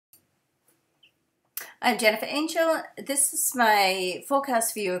I'm Jennifer Angel. This is my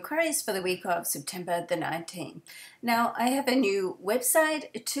forecast for you, Aquarius, for the week of September the 19th. Now, I have a new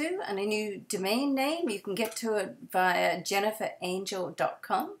website too and a new domain name. You can get to it via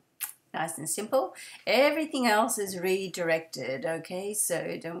jenniferangel.com. Nice and simple. Everything else is redirected, okay?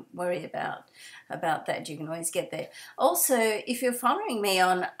 So don't worry about that. You can always get there. Also, if you're following me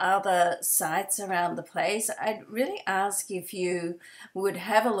on other sites around the place, I'd really ask if you would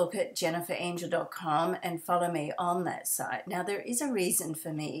have a look at jenniferangel.com and follow me on that site. Now, there is a reason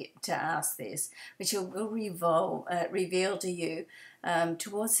for me to ask this, which will reveal to you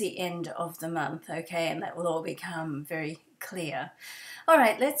towards the end of the month, okay? And that will all become very clear. All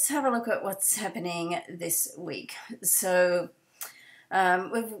right, let's have a look at what's happening this week. So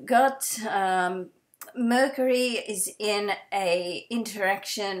we've got Mercury is in a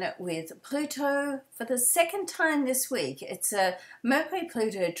interaction with Pluto for the second time this week. It's a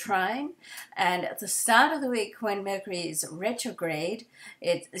Mercury-Pluto trine, and at the start of the week when Mercury is retrograde,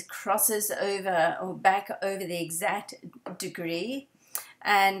 it crosses over or back over the exact degree,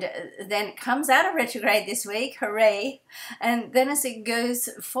 and then it comes out of retrograde this week, hooray, and then as it goes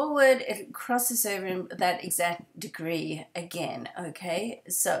forward it crosses over that exact degree again, okay?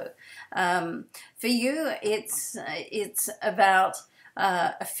 So for you it's about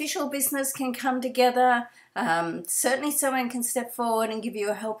official business can come together. Certainly someone can step forward and give you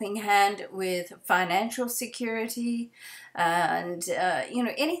a helping hand with financial security, and you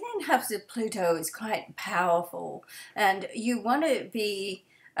know, anything that happens with Pluto is quite powerful, and you want to be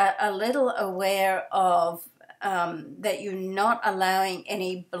a little aware of that you're not allowing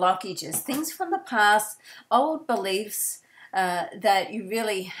any blockages, things from the past, old beliefs that you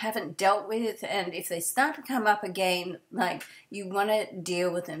really haven't dealt with, and if they start to come up again, like, you want to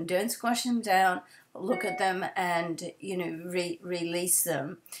deal with them. Don't squash them down. Look at them and, you know, release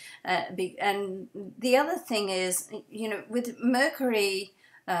them. And the other thing is, you know, with Mercury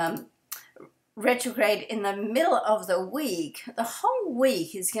retrograde in the middle of the week, the whole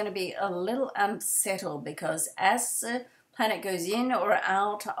week is going to be a little unsettled, because as the planet goes in or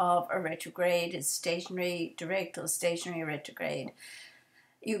out of a retrograde, it's stationary direct or stationary retrograde,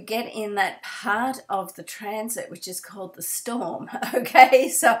 you get in that part of the transit which is called the storm, okay?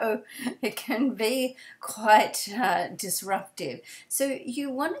 So it can be quite disruptive. So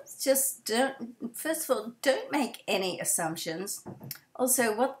you want to just first of all, don't make any assumptions.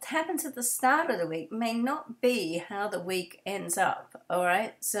 Also, what happens at the start of the week may not be how the week ends up, all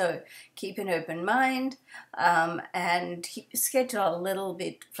right? So keep an open mind and keep your schedule a little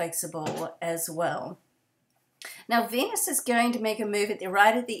bit flexible as well. Now, Venus is going to make a move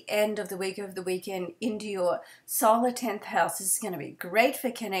right at the end of the week, over the weekend, into your solar 10th house. This is going to be great for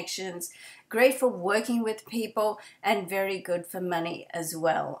connections, great for working with people, and very good for money as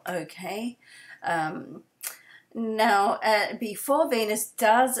well, okay? Now, before Venus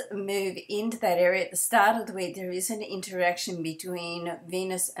does move into that area at the start of the week, there is an interaction between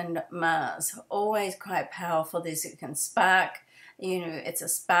Venus and Mars. Always quite powerful. This it can spark. You know, it's a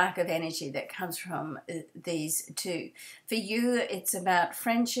spark of energy that comes from these two. For you, it's about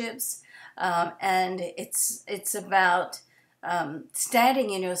friendships, and it's about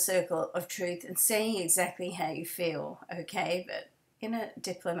standing in your circle of truth and saying exactly how you feel, okay? But in a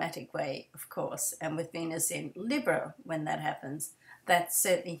diplomatic way, of course, and with Venus in Libra when that happens, that's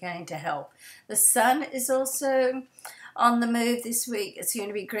certainly going to help. The Sun is also on the move this week. It's going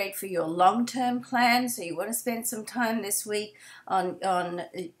to be great for your long-term plans, so you want to spend some time this week on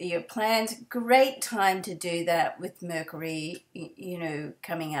your plans. Great time to do that with Mercury, you know,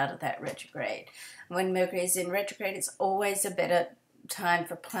 coming out of that retrograde. When Mercury is in retrograde, it's always a better time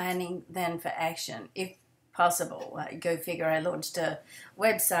for planning than for action, if possible. Go figure, I launched a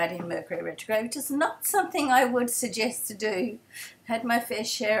website in Mercury retrograde, which is not something I would suggest to do. Had my fair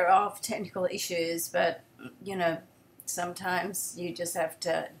share of technical issues, but, you know, sometimes you just have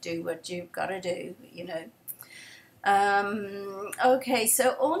to do what you've got to do, you know. Okay,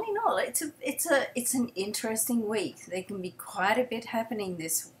 so all in all, it's an interesting week. There can be quite a bit happening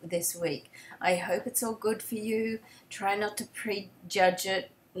this week. I hope it's all good for you. Try not to prejudge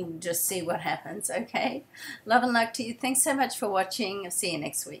it and just see what happens, okay? Love and luck to you. Thanks so much for watching. I'll see you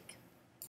next week.